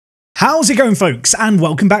How's it going, folks, and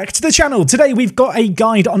welcome back to the channel. Today we've got a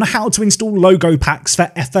guide on how to install logo packs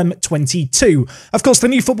for FM22. Of course, the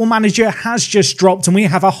new Football Manager has just dropped and we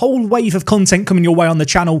have a whole wave of content coming your way on the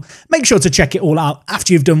channel. Make sure to check it all out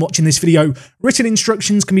after you've done watching this video. Written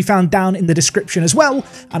instructions can be found down in the description as well,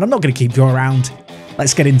 and I'm not going to keep you around.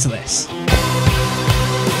 Let's get into this.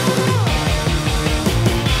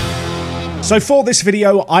 So for this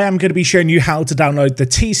video, I am going to be showing you how to download the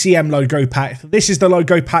TCM logo pack. This is the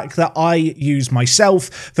logo pack that I use myself.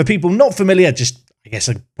 For people not familiar, just I guess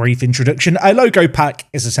a brief introduction. A logo pack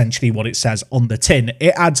is essentially what it says on the tin.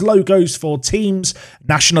 It adds logos for teams,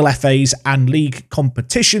 national FAs and league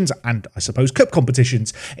competitions, and I suppose cup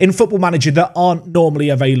competitions in Football Manager that aren't normally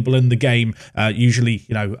available in the game. Usually,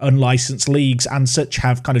 you know, unlicensed leagues and such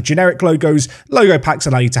have kind of generic logos. Logo packs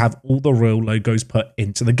allow you to have all the real logos put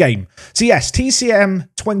into the game. So yes, TCM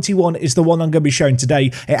 21 is the one I'm going to be showing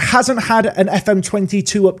today. It hasn't had an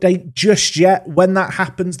FM22 update just yet. When that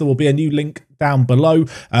happens, there will be a new link down below,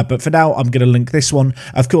 but for now I'm going to link this one.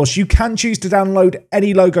 Of course, you can choose to download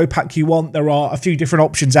any logo pack you want. There are a few different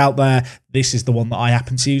options out there. This is the one that I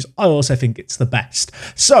happen to use. I also think it's the best.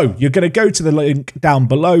 So you're going to go to the link down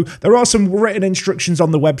below. There are some written instructions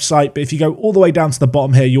on the website, but if you go all the way down to the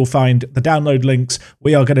bottom here, you'll find the download links.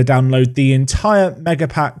 We are going to download the entire mega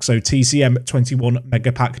pack, so TCM 21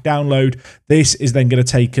 mega pack download. This is then going to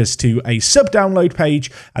take us to a sub download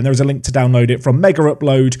page, and there is a link to download it from Mega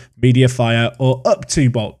Upload, Mediafire, or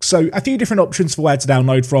Up2Box. So a few different options for where to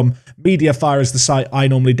download from. Mediafire is the site I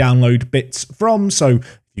normally download bits from, so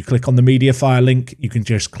if you click on the Mediafire link, you can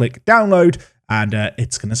just click download, and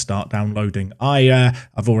it's going to start downloading.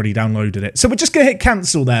 I've already downloaded it. So we're just going to hit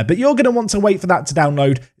cancel there, but you're going to want to wait for that to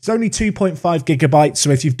download. It's only 2.5 gigabytes, so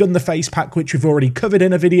if you've done the face pack, which we've already covered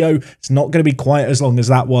in a video, it's not going to be quite as long as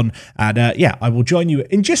that one. And yeah, I will join you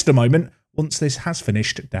in just a moment once this has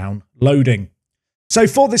finished downloading. So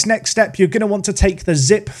for this next step, you're going to want to take the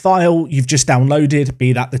zip file you've just downloaded,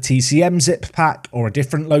 be that the TCM zip pack or a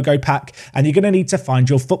different logo pack, and you're going to need to find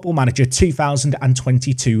your Football Manager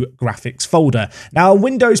 2022 graphics folder. Now, on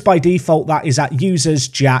Windows by default, that is at Users,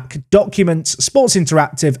 Jack, Documents, Sports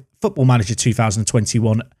Interactive, Football Manager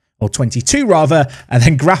 2021, or 22 rather, and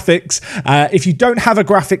then graphics. If you don't have a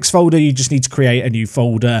graphics folder, you just need to create a new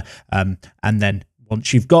folder, and then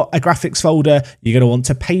once you've got a graphics folder, you're going to want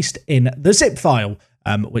to paste in the zip file,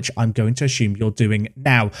 which I'm going to assume you're doing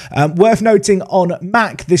now. Worth noting, on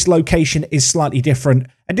Mac, this location is slightly different.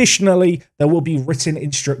 Additionally, there will be written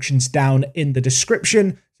instructions down in the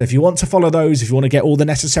description. So if you want to follow those, if you want to get all the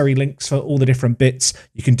necessary links for all the different bits,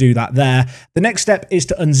 you can do that there. The next step is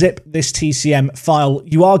to unzip this TCM file.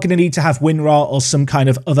 You are going to need to have WinRAR or some kind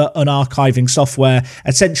of other unarchiving software.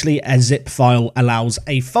 Essentially, a zip file allows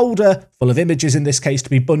a folder full of images, in this case, to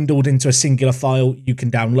be bundled into a singular file you can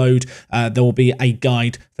download. There will be a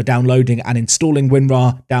guide for downloading and installing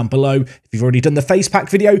WinRAR down below. If you've already done the FacePack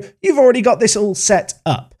video, you've already got this all set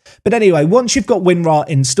up. But anyway, once you've got WinRAR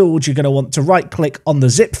installed, you're going to want to right-click on the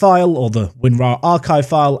zip file or the WinRAR archive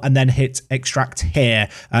file and then hit extract here.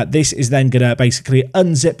 This is then going to basically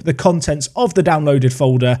unzip the contents of the downloaded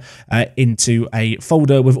folder into a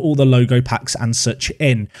folder with all the logo packs and such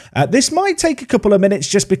in. This might take a couple of minutes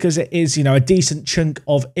just because it is, you know, a decent chunk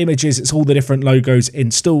of images. It's all the different logos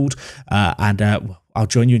installed. I'll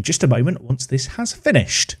join you in just a moment once this has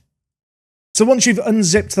finished. So once you've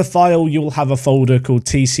unzipped the file, you'll have a folder called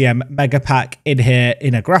TCM Mega Pack in here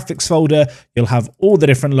in a graphics folder. You'll have all the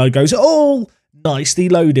different logos all nicely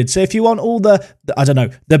loaded. So if you want all the I don't know,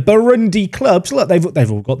 the Burundi clubs, look,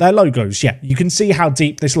 they've all got their logos. Yeah, you can see how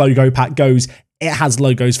deep this logo pack goes. It has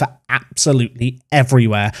logos for absolutely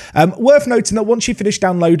everywhere. Worth noting that once you finish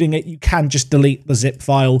downloading it, you can just delete the zip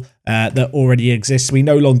file that already exists. We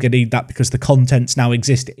no longer need that because the contents now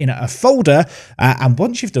exist in a folder. And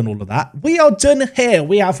once you've done all of that, we are done here.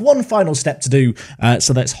 We have one final step to do.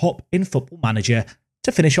 So let's hop in Football Manager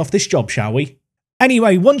to finish off this job, shall we?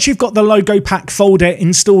 Anyway, once you've got the logo pack folder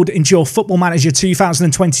installed into your Football Manager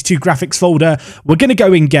 2022 graphics folder, we're going to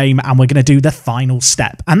go in game and we're going to do the final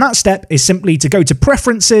step. And that step is simply to go to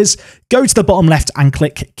Preferences, go to the bottom left and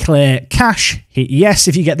click Clear Cache, hit yes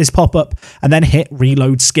if you get this pop-up, and then hit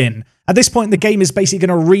Reload Skin. At this point, the game is basically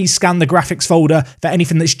going to rescan the graphics folder for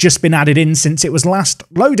anything that's just been added in since it was last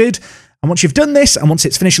loaded. And once you've done this, and once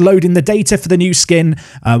it's finished loading the data for the new skin,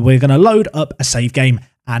 we're going to load up a save game.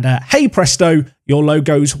 And hey presto, your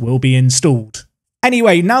logos will be installed.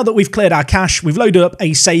 Anyway, now that we've cleared our cache, we've loaded up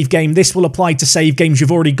a save game. This will apply to save games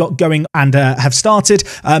you've already got going and have started.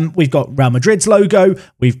 We've got Real Madrid's logo,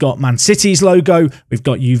 we've got Man City's logo, we've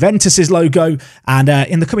got Juventus's logo, and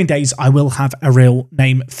in the coming days, I will have a real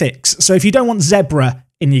name fix. So if you don't want Zebra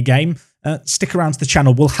in your game, stick around to the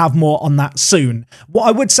channel. We'll have more on that soon. What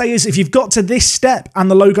I would say is if you've got to this step and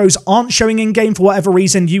the logos aren't showing in-game for whatever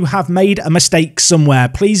reason, you have made a mistake somewhere.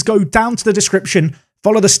 Please go down to the description,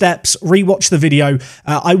 follow the steps, rewatch the video.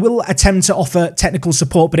 I will attempt to offer technical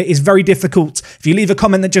support, but it is very difficult. If you leave a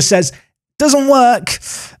comment that just says, doesn't work,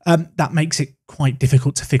 that makes it quite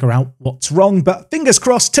difficult to figure out what's wrong. But fingers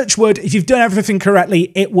crossed, touch wood, if you've done everything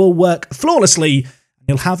correctly, it will work flawlessly.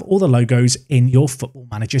 You'll have all the logos in your Football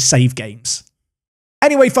Manager save games.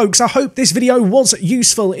 Anyway, folks, I hope this video was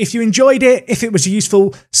useful. If you enjoyed it, if it was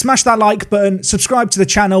useful, smash that like button, subscribe to the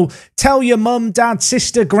channel, tell your mum, dad,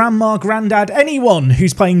 sister, grandma, granddad, anyone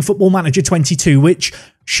who's playing Football Manager 22, which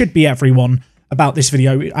should be everyone, about this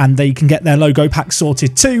video, and they can get their logo pack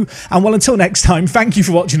sorted too. And well, until next time, thank you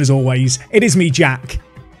for watching as always. It is me, Jack,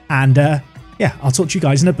 and yeah, I'll talk to you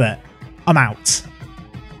guys in a bit. I'm out.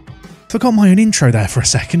 Forgot my own intro there for a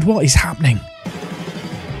second. What is happening?